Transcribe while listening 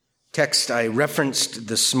Text I referenced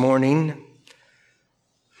this morning.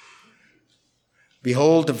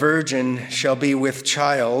 Behold, the virgin shall be with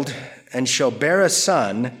child and shall bear a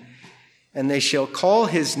son, and they shall call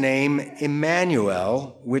his name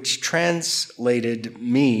Emmanuel, which translated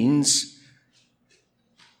means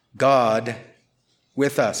God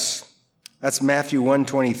with us. That's Matthew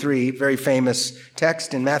 1:23, very famous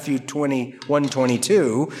text. In Matthew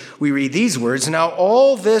 21:22, we read these words, "Now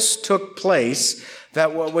all this took place,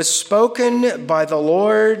 that what was spoken by the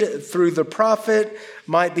Lord through the prophet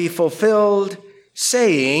might be fulfilled,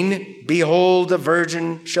 saying, Behold, the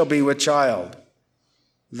virgin shall be with child."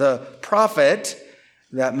 The prophet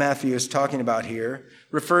that Matthew is talking about here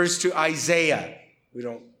refers to Isaiah.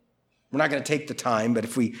 We're not going to take the time, but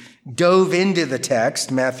if we dove into the text,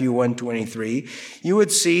 Matthew 1:23, you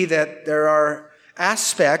would see that there are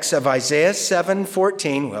aspects of Isaiah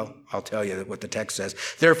 7:14. Well, I'll tell you what the text says.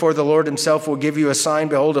 "Therefore the Lord himself will give you a sign.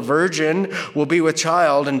 Behold, a virgin will be with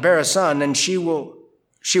child and bear a son, and she will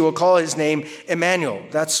call his name Emmanuel."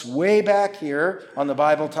 That's way back here on the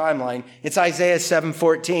Bible timeline. It's Isaiah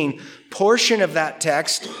 7:14. Portion of that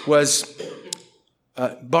text was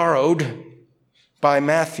borrowed by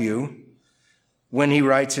Matthew when he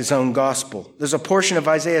writes his own gospel. There's a portion of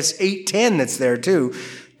Isaiah 8:10 that's there too.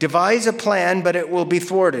 "Devise a plan, but it will be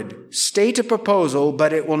thwarted. State a proposal,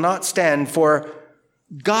 but it will not stand, for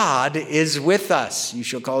God is with us. You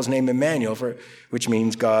shall call his name Emmanuel," which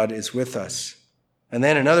means God is with us. And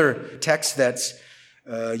then another text that's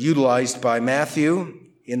utilized by Matthew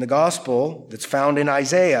in the gospel that's found in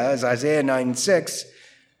Isaiah is Isaiah 9:6.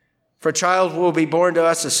 "For a child will be born to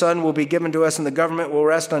us, a son will be given to us, and the government will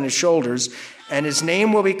rest on his shoulders, and his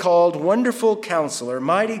name will be called Wonderful Counselor,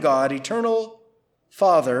 Mighty God, Eternal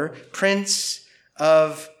Father, Prince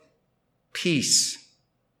of Peace."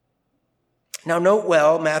 Now note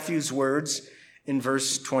well Matthew's words in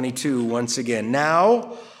verse 22 once again.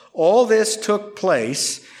 "Now all this took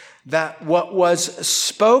place, that what was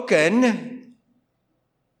spoken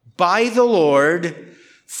by the Lord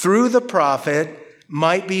through the prophet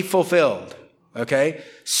might be fulfilled." Okay?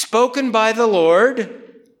 Spoken by the Lord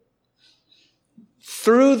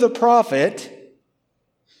through the prophet.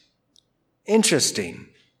 Interesting.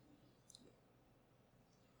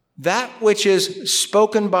 That which is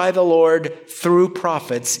spoken by the Lord through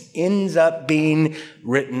prophets ends up being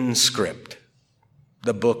written script.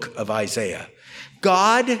 The book of Isaiah.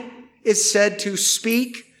 God is said to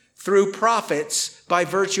speak through prophets by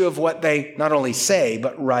virtue of what they not only say,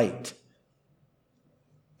 but write.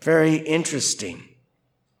 Very interesting.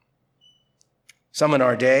 Some in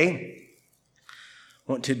our day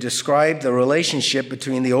want to describe the relationship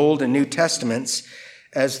between the Old and New Testaments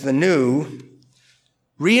as the New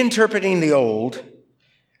reinterpreting the Old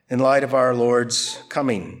in light of our Lord's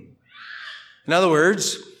coming. In other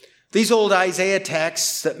words, these old Isaiah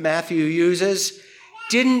texts that Matthew uses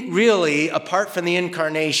didn't really, apart from the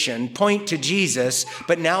incarnation, point to Jesus,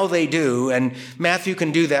 but now they do, and Matthew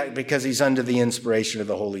can do that because he's under the inspiration of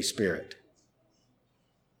the Holy Spirit.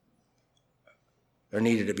 There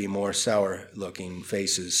needed to be more sour-looking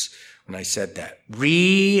faces when I said that.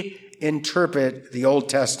 Reinterpret the Old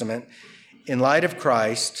Testament in light of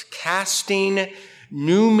Christ, casting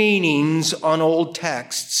new meanings on old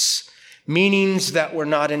texts, meanings that were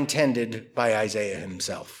not intended by Isaiah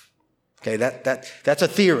himself. Okay, that's a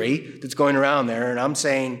theory that's going around there, and I'm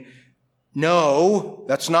saying, no,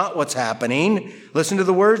 that's not what's happening. Listen to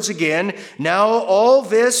the words again. "Now all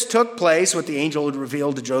this took place," what the angel had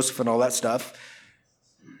revealed to Joseph and all that stuff.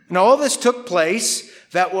 "Now all this took place,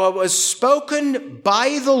 that what was spoken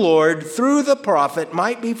by the Lord through the prophet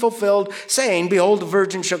might be fulfilled, saying, Behold, the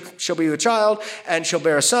virgin shall be with child, and shall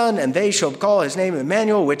bear a son, and they shall call his name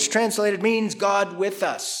Emmanuel," which translated means God with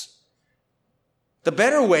us. The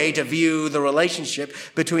better way to view the relationship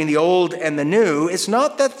between the Old and the New is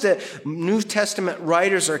not that the New Testament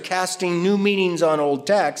writers are casting new meanings on old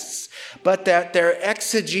texts, but that they're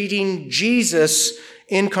exegeting Jesus'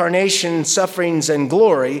 incarnation, sufferings, and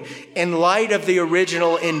glory in light of the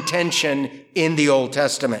original intention in the Old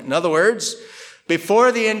Testament. In other words,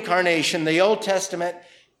 before the incarnation, the Old Testament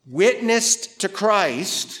witnessed to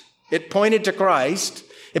Christ. It pointed to Christ.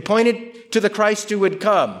 It pointed to the Christ who would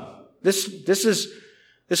come. This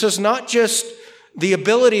is not just the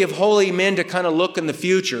ability of holy men to kind of look in the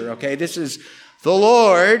future, okay? This is the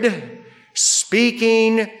Lord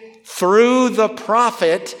speaking through the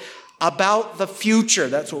prophet about the future.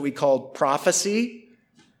 That's what we call prophecy.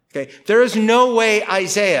 Okay, there is no way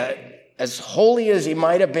Isaiah, as holy as he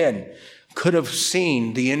might have been, could have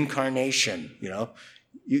seen the incarnation.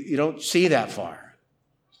 You don't see that far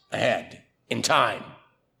ahead in time.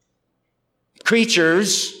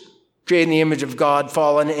 Creatures created in the image of God,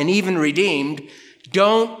 fallen, and even redeemed,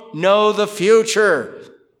 don't know the future.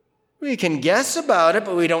 We can guess about it,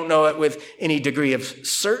 but we don't know it with any degree of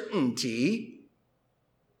certainty.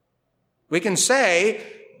 We can say,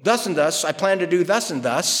 thus and thus, I plan to do thus and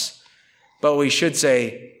thus, but we should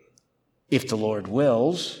say, if the Lord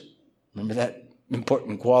wills. Remember that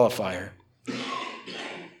important qualifier.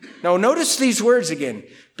 Now notice these words again.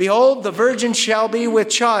 Behold, the virgin shall be with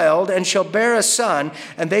child and shall bear a son,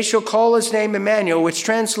 and they shall call his name Emmanuel, which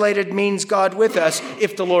translated means God with us,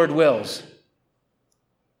 if the Lord wills.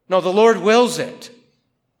 No, the Lord wills it.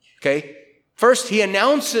 Okay? First, he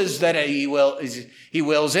announces that he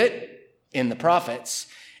wills it in the prophets,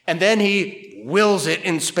 and then he wills it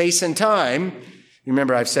in space and time.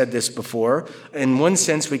 Remember, I've said this before. In one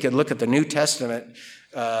sense, we could look at the New Testament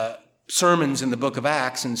sermons in the book of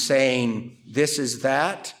Acts and saying, this is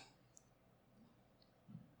that.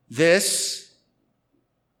 This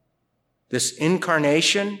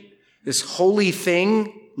incarnation, this holy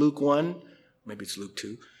thing, Luke 1, maybe it's Luke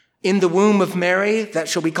 2, in the womb of Mary, that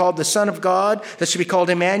shall be called the Son of God, that shall be called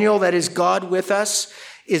Emmanuel, that is God with us,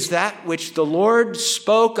 is that which the Lord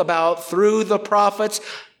spoke about through the prophets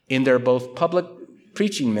in their both public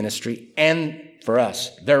preaching ministry and for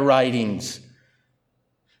us, their writings.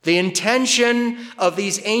 The intention of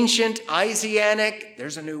these ancient Isaianic,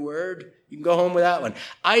 there's a new word, you can go home with that one,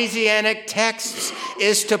 Isaianic texts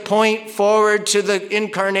is to point forward to the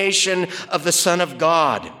incarnation of the Son of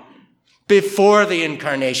God, before the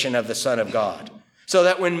incarnation of the Son of God. So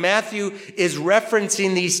that when Matthew is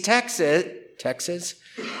referencing these texts,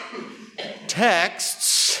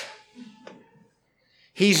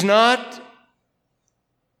 he's not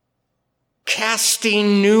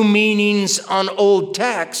casting new meanings on old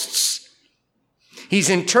texts. He's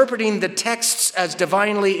interpreting the texts as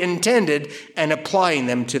divinely intended and applying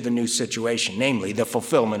them to the new situation, namely the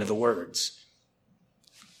fulfillment of the words.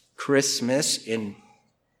 Christmas, in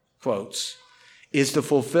quotes, is the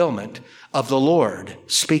fulfillment of the Lord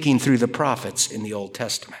speaking through the prophets in the Old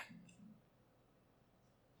Testament.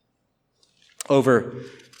 Over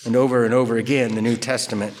and over and over again, the New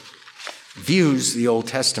Testament views the Old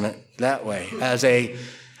Testament that way, as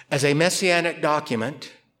a messianic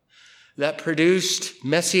document that produced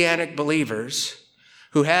messianic believers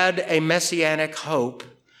who had a messianic hope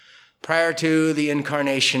prior to the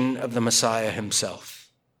incarnation of the Messiah himself.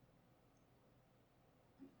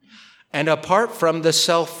 And apart from the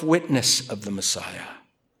self-witness of the Messiah,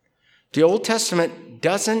 the Old Testament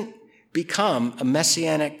doesn't become a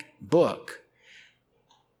messianic book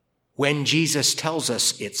when Jesus tells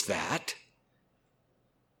us it's that.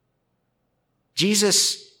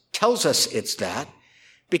 Jesus tells us it's that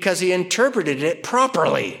because he interpreted it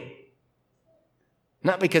properly,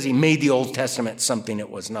 not because he made the Old Testament something it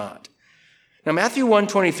was not. Now, Matthew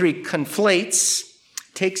 1:23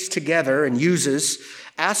 takes together and uses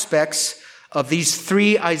aspects of these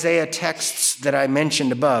three Isaiah texts that I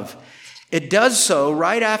mentioned above. It does so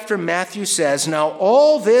right after Matthew says, now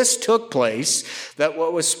all this took place that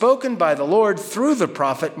what was spoken by the Lord through the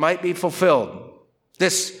prophet might be fulfilled.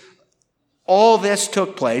 All this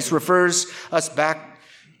took place refers us back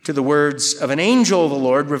to the words of an angel of the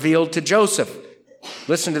Lord revealed to Joseph.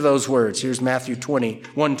 Listen to those words. Here's Matthew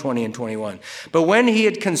 1:20 and 21. But when he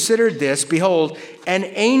had considered this, behold, an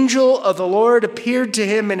angel of the Lord appeared to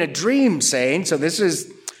him in a dream, saying, so this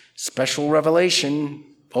is special revelation,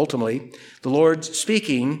 ultimately, the Lord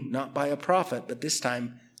speaking, not by a prophet, but this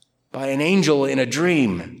time by an angel in a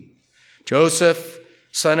dream. Joseph,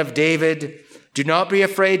 son of David, do not be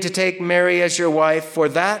afraid to take Mary as your wife, for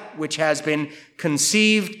that which has been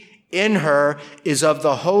conceived in her is of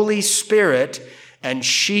the Holy Spirit, and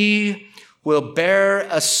she will bear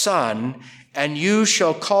a son, and you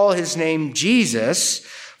shall call his name Jesus,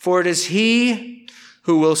 for it is he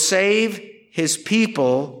who will save his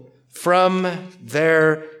people from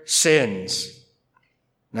their sins.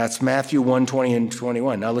 That's Matthew 1:20 and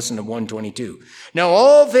 21. Now listen to 1:22. Now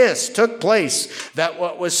all this took place that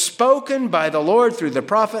what was spoken by the Lord through the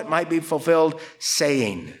prophet might be fulfilled,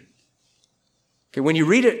 saying. Okay, when you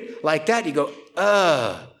read it like that, you go,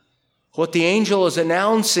 what the angel is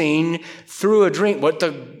announcing through a dream, what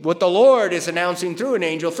the Lord is announcing through an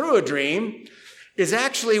angel through a dream is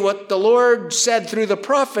actually what the Lord said through the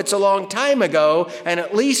prophets a long time ago, and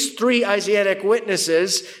at least 3 Isaianic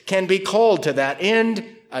witnesses can be called to that end.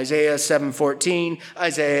 Isaiah 7:14,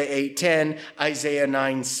 Isaiah 8:10, Isaiah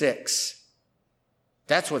 9:6.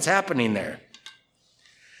 That's what's happening there.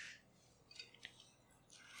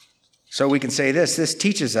 So we can say this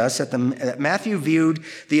teaches us that Matthew viewed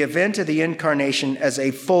the event of the incarnation as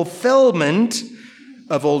a fulfillment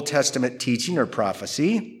of Old Testament teaching or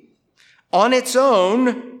prophecy. on its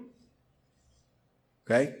own,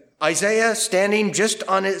 okay, Isaiah standing just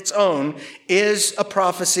on its own is a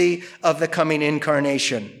prophecy of the coming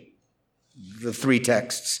incarnation. The three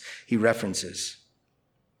texts he references.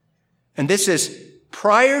 And this is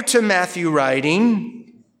prior to Matthew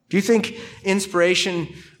writing. Do you think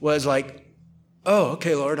inspiration was like, oh,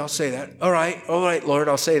 okay, Lord, I'll say that. All right, Lord,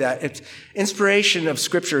 I'll say that. Inspiration of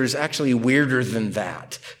Scripture is actually weirder than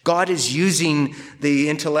that. God is using the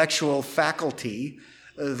intellectual faculty,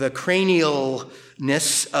 the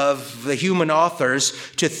cranialness of the human authors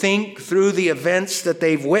to think through the events that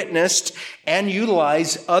they've witnessed and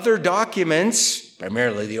utilize other documents,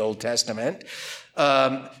 primarily the Old Testament,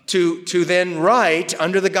 to then write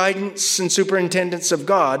under the guidance and superintendence of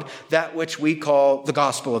God that which we call the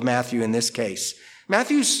Gospel of Matthew in this case.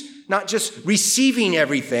 Matthew's not just receiving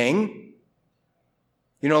everything,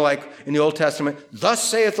 like in the Old Testament, thus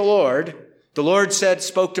saith the Lord said,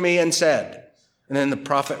 spoke to me and said. And then the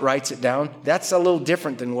prophet writes it down. That's a little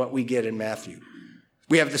different than what we get in Matthew.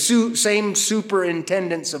 We have the same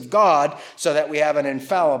superintendence of God so that we have an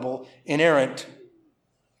infallible, inerrant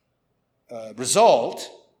result,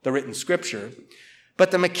 the written Scripture.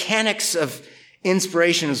 But the mechanics of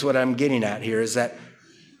inspiration is what I'm getting at here, is that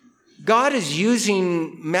God is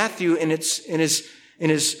using Matthew in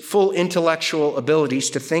his full intellectual abilities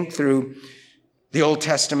to think through the Old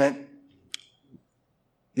Testament,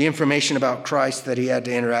 the information about Christ that he had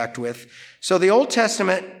to interact with. So the Old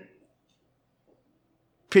Testament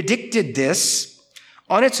predicted this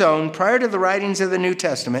on its own prior to the writings of the New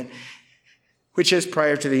Testament, which is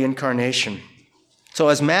prior to the incarnation. So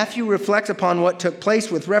as Matthew reflects upon what took place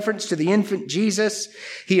with reference to the infant Jesus,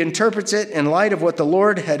 he interprets it in light of what the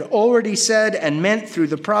Lord had already said and meant through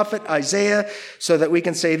the prophet Isaiah, so that we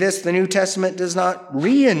can say this: the New Testament does not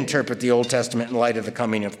reinterpret the Old Testament in light of the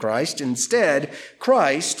coming of Christ. Instead,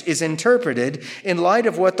 Christ is interpreted in light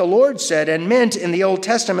of what the Lord said and meant in the Old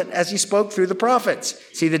Testament as he spoke through the prophets.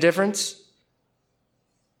 See the difference?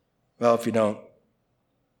 Well, if you don't,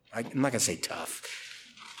 I'm not going to say tough.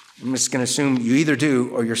 I'm just going to assume you either do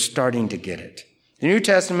or you're starting to get it. The New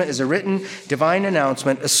Testament is a written divine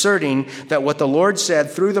announcement asserting that what the Lord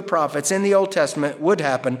said through the prophets in the Old Testament would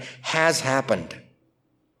happen has happened.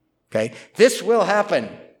 Okay? This will happen.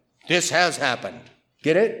 This has happened.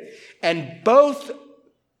 Get it? And both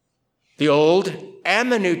the Old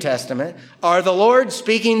and the New Testament are the Lord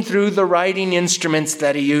speaking through the writing instruments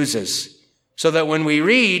that he uses. So that when we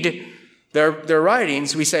read their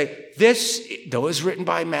writings, we say, this, though is written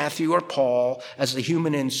by Matthew or Paul as a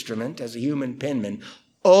human instrument, as a human penman,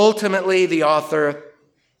 ultimately the author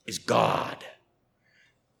is God.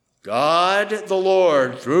 God, the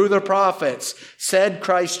Lord, through the prophets, said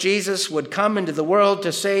Christ Jesus would come into the world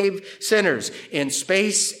to save sinners in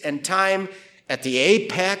space and time. At the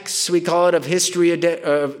apex, we call it, of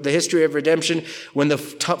the history of redemption, when the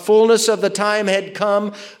fullness of the time had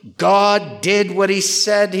come, God did what he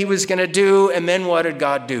said he was going to do. And then what did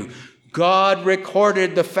God do? God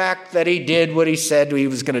recorded the fact that he did what he said he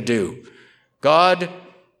was going to do. God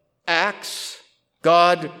acts.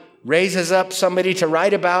 God raises up somebody to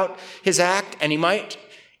write about his act, and he might,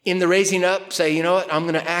 in the raising up, say, you know what, I'm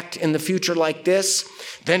going to act in the future like this.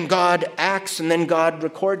 Then God acts, and then God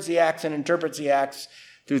records the acts and interprets the acts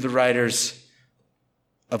through the writers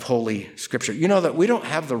of Holy Scripture. You know that we don't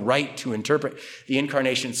have the right to interpret the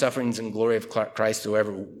incarnation, sufferings, and glory of Christ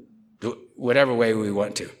whatever way we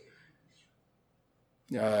want to.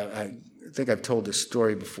 I think I've told this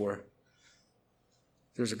story before.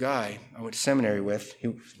 There's a guy I went to seminary with. He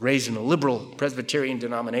was raised in a liberal Presbyterian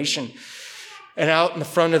denomination. And out in the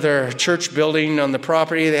front of their church building on the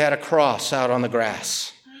property, they had a cross out on the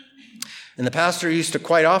grass. And the pastor used to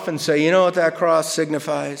quite often say, you know what that cross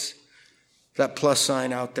signifies? That plus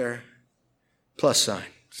sign out there? Plus sign.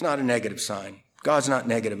 It's not a negative sign. God's not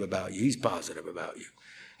negative about you. He's positive about you.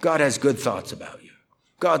 God has good thoughts about you.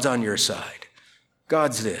 God's on your side.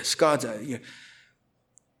 God's this.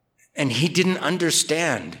 And he didn't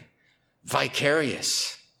understand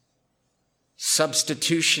vicarious,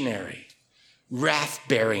 substitutionary,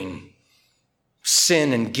 wrath-bearing,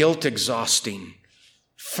 sin and guilt-exhausting,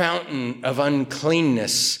 fountain of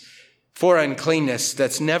uncleanness, for uncleanness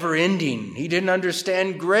that's never-ending. He didn't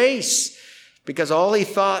understand grace because all he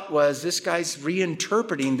thought was this guy's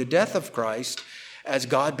reinterpreting the death of Christ as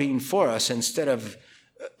God being for us instead of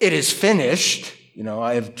it is finished. You know,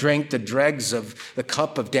 I have drank the dregs of the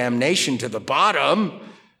cup of damnation to the bottom.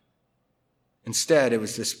 Instead, it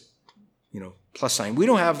was this, plus sign. We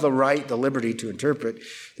don't have the right, the liberty to interpret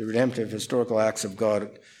the redemptive historical acts of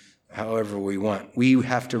God however we want. We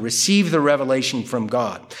have to receive the revelation from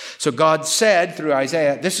God. So God said through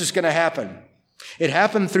Isaiah, this is going to happen. It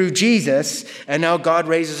happened through Jesus, and now God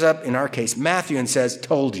raises up, in our case, Matthew, and says,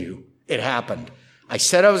 told you, it happened. I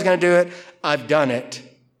said I was going to do it. I've done it.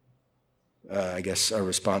 I guess our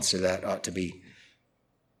response to that ought to be,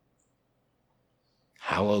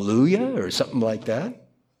 hallelujah, or something like that.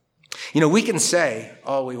 We can say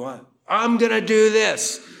all we want. I'm going to do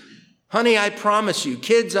this. Honey, I promise you.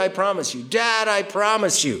 Kids, I promise you. Dad, I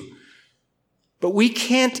promise you. But we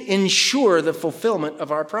can't ensure the fulfillment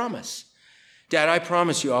of our promise. Dad, I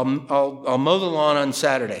promise you, I'll mow the lawn on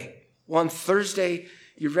Saturday. Well, on Thursday,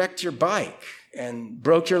 you wrecked your bike and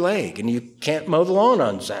broke your leg, and you can't mow the lawn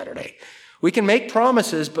on Saturday. We can make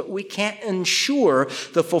promises, but we can't ensure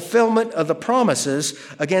the fulfillment of the promises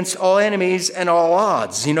against all enemies and all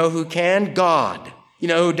odds. You know who can? God. You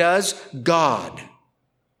know who does? God.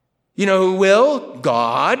 You know who will?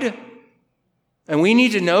 God. And we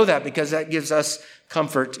need to know that because that gives us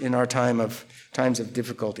comfort in our times of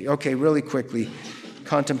difficulty. Okay, really quickly,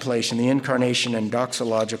 contemplation, the incarnation, and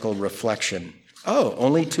doxological reflection. Oh,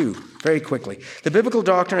 only two, very quickly. The biblical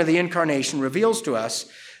doctrine of the incarnation reveals to us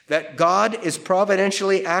that God is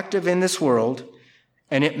providentially active in this world,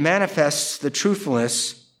 and it manifests the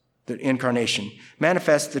truthfulness, the incarnation,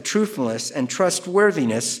 manifests the truthfulness and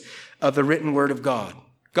trustworthiness of the written word of God.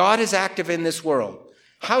 God is active in this world.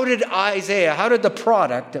 How did the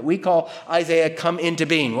product that we call Isaiah come into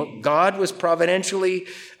being? Well, God was providentially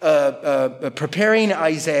preparing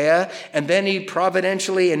Isaiah, and then he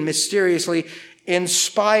providentially and mysteriously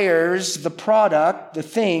inspires the product, the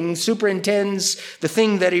thing, superintends the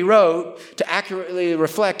thing that he wrote to accurately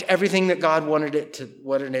reflect everything that God wanted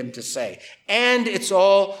him to say. And it's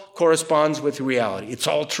all corresponds with reality. It's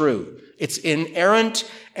all true. It's inerrant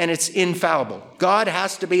and it's infallible. God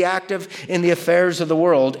has to be active in the affairs of the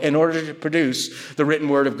world in order to produce the written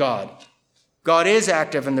word of God. God is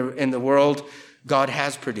active in the world. God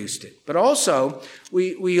has produced it. But also,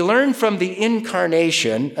 we learn from the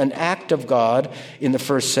incarnation, an act of God in the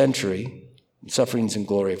first century, sufferings and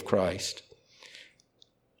glory of Christ.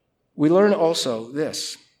 We learn also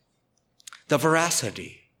this, the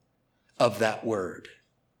veracity of that word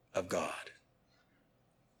of God.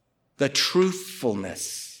 The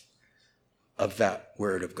truthfulness of that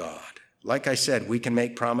word of God. Like I said, we can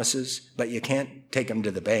make promises, but you can't take them to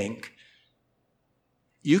the bank.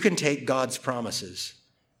 You can take God's promises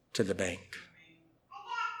to the bank.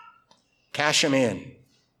 Cash them in.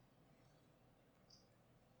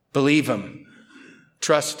 Believe them.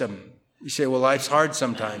 Trust them. You say, well, life's hard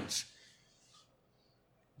sometimes.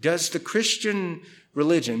 Does the Christian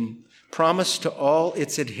religion promise to all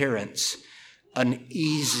its adherents an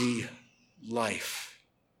easy life?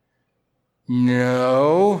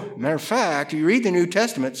 No. Matter of fact, you read the New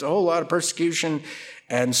Testament, it's a whole lot of persecution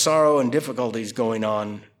and sorrow and difficulties going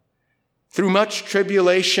on. Through much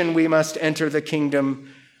tribulation, we must enter the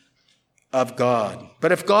kingdom of God.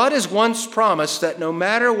 But if God has once promised that no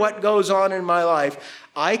matter what goes on in my life,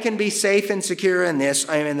 I can be safe and secure in this.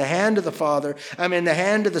 I am in the hand of the Father. I'm in the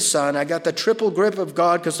hand of the Son. I got the triple grip of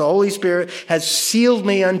God because the Holy Spirit has sealed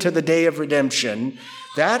me unto the day of redemption.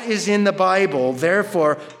 That is in the Bible.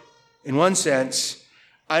 Therefore, in one sense,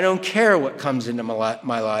 I don't care what comes into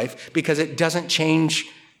my life because it doesn't change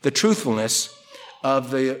the truthfulness of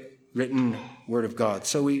the written word of God.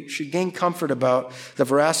 So we should gain comfort about the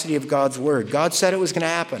veracity of God's word. God said it was going to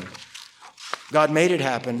happen. God made it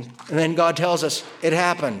happen. And then God tells us it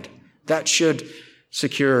happened. That should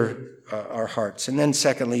secure our hearts. And then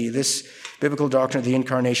secondly, this biblical doctrine of the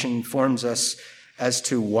incarnation informs us as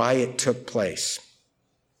to why it took place.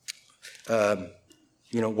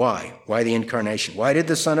 Why? Why the incarnation? Why did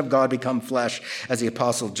the Son of God become flesh, as the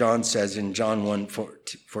Apostle John says in John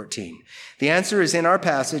 1:14? The answer is in our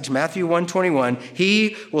passage, Matthew 1:21.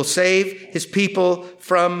 He will save his people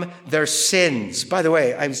from their sins. By the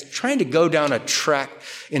way, I was trying to go down a track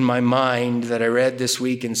in my mind that I read this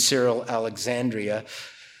week in Cyril Alexandria,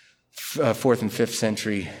 4th and 5th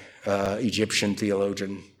century Egyptian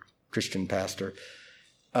theologian, Christian pastor.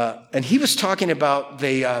 And he was talking about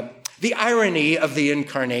the irony of the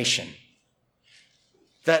incarnation.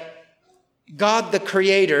 That God the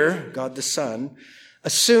Creator, God the Son,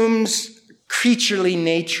 assumes creaturely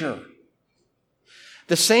nature.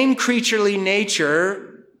 The same creaturely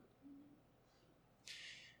nature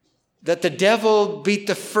that the devil beat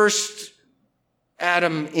the first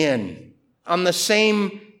Adam in, on the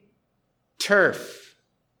same turf.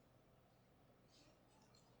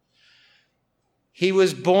 He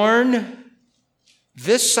was born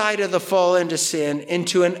this side of the fall into sin,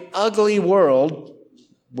 into an ugly world,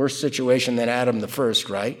 worse situation than Adam the first,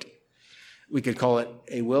 right? We could call it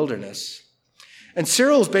a wilderness. And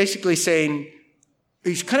Cyril's basically saying,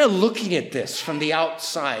 he's kind of looking at this from the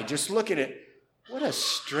outside, just looking at, what a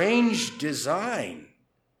strange design.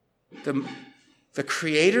 The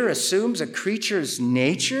Creator assumes a creature's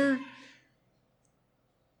nature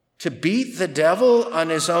to beat the devil on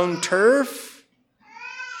his own turf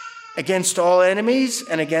against all enemies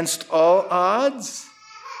and against all odds.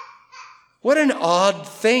 What an odd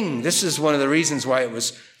thing. This is one of the reasons why it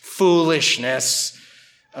was foolishness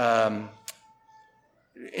in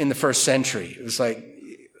the first century. It was like,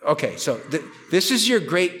 okay, so this is your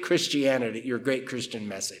great Christianity, your great Christian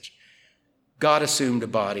message. God assumed a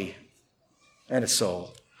body and a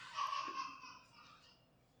soul.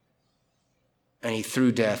 And he,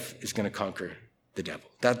 through death, is going to conquer the devil.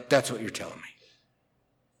 That's what you're telling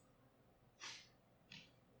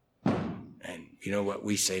me. And you know what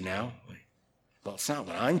we say now? Well, it's not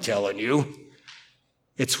what I'm telling you.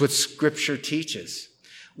 It's what Scripture teaches.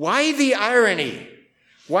 Why the irony?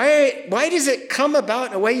 Why does it come about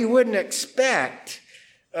in a way you wouldn't expect?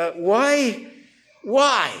 Why?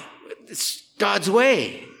 It's God's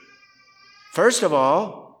way. First of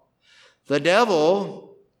all, the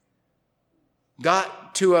devil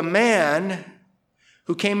got to a man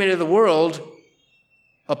who came into the world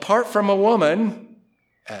apart from a woman,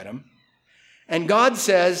 Adam, and God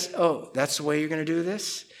says, oh, that's the way you're going to do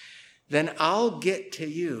this? Then I'll get to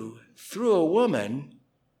you through a woman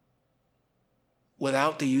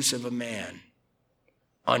without the use of a man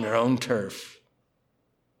on your own turf,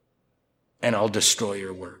 and I'll destroy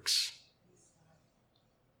your works.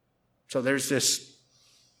 So there's this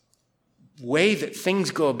way that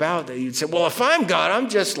things go about that you'd say, well, if I'm God, I'm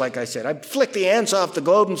just, like I said, I'd flick the ants off the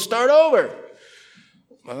globe and start over.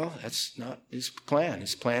 Well, that's not his plan.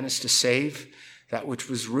 His plan is to save that which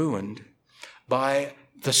was ruined by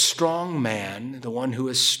the strong man, the one who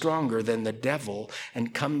is stronger than the devil,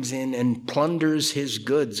 and comes in and plunders his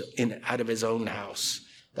goods out of his own house.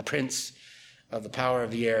 The prince of the power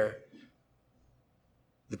of the air,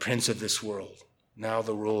 the prince of this world. Now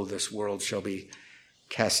the rule of this world shall be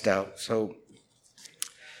cast out. So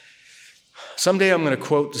someday I'm going to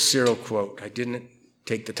quote the Cyril quote. I didn't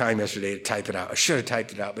take the time yesterday to type it out. I should have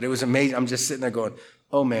typed it out, but it was amazing. I'm just sitting there going,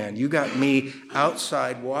 oh man, you got me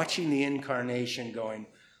outside watching the incarnation going,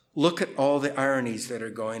 look at all the ironies that are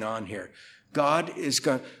going on here. God is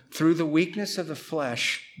going, through the weakness of the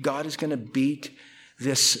flesh, God is going to beat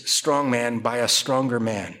this strong man by a stronger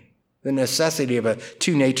man. The necessity of a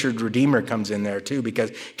two-natured Redeemer comes in there too, because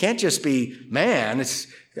it can't just be man. It's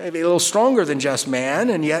got to be a little stronger than just man,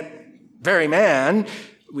 and yet very man.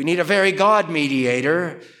 We need a very God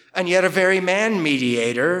mediator, and yet a very man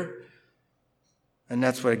mediator. And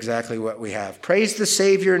that's exactly what we have. Praise the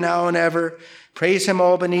Savior now and ever. Praise him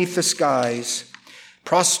all beneath the skies.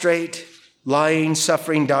 Prostrate, lying,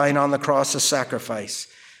 suffering, dying on the cross, a sacrifice.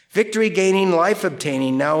 Victory gaining, life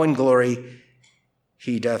obtaining, now in glory,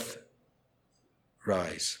 he doth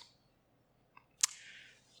rise.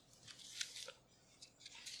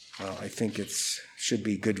 Well, I think it should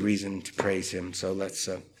be good reason to praise him. So let's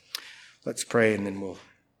pray, and then we'll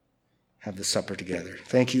have the supper together.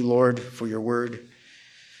 Thank you, Lord, for your word.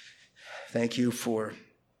 Thank you for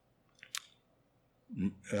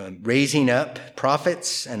raising up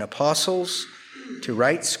prophets and apostles to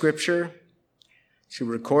write Scripture, to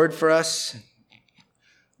record for us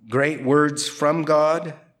great words from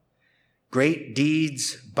God, great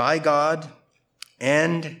deeds by God,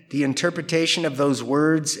 and the interpretation of those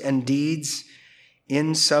words and deeds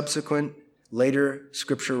in subsequent later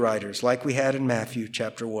Scripture writers, like we had in Matthew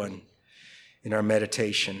chapter 1 in our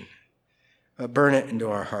meditation. Burn it into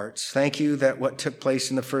our hearts. Thank you that what took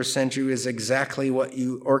place in the first century is exactly what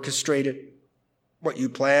you orchestrated, what you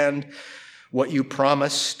planned, what you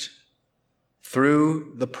promised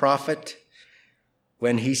through the prophet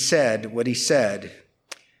when he said what he said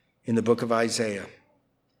in the book of Isaiah.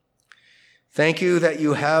 Thank you that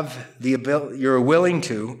you have the ability, you're willing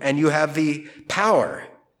to, and you have the power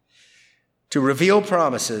to reveal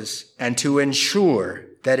promises and to ensure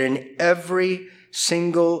that in every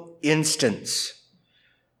single instance,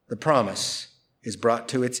 the promise is brought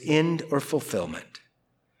to its end or fulfillment.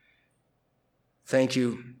 Thank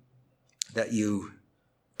you that you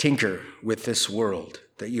tinker with this world,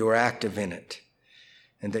 that you are active in it,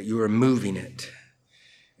 and that you are moving it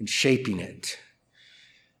and shaping it,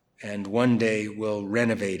 and one day will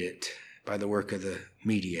renovate it by the work of the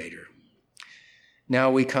mediator.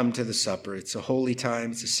 Now we come to the supper. It's a holy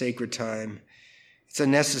time. It's a sacred time. It's a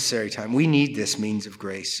necessary time. We need this means of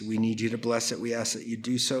grace. We need you to bless it. We ask that you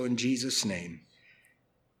do so in Jesus' name.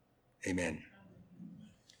 Amen.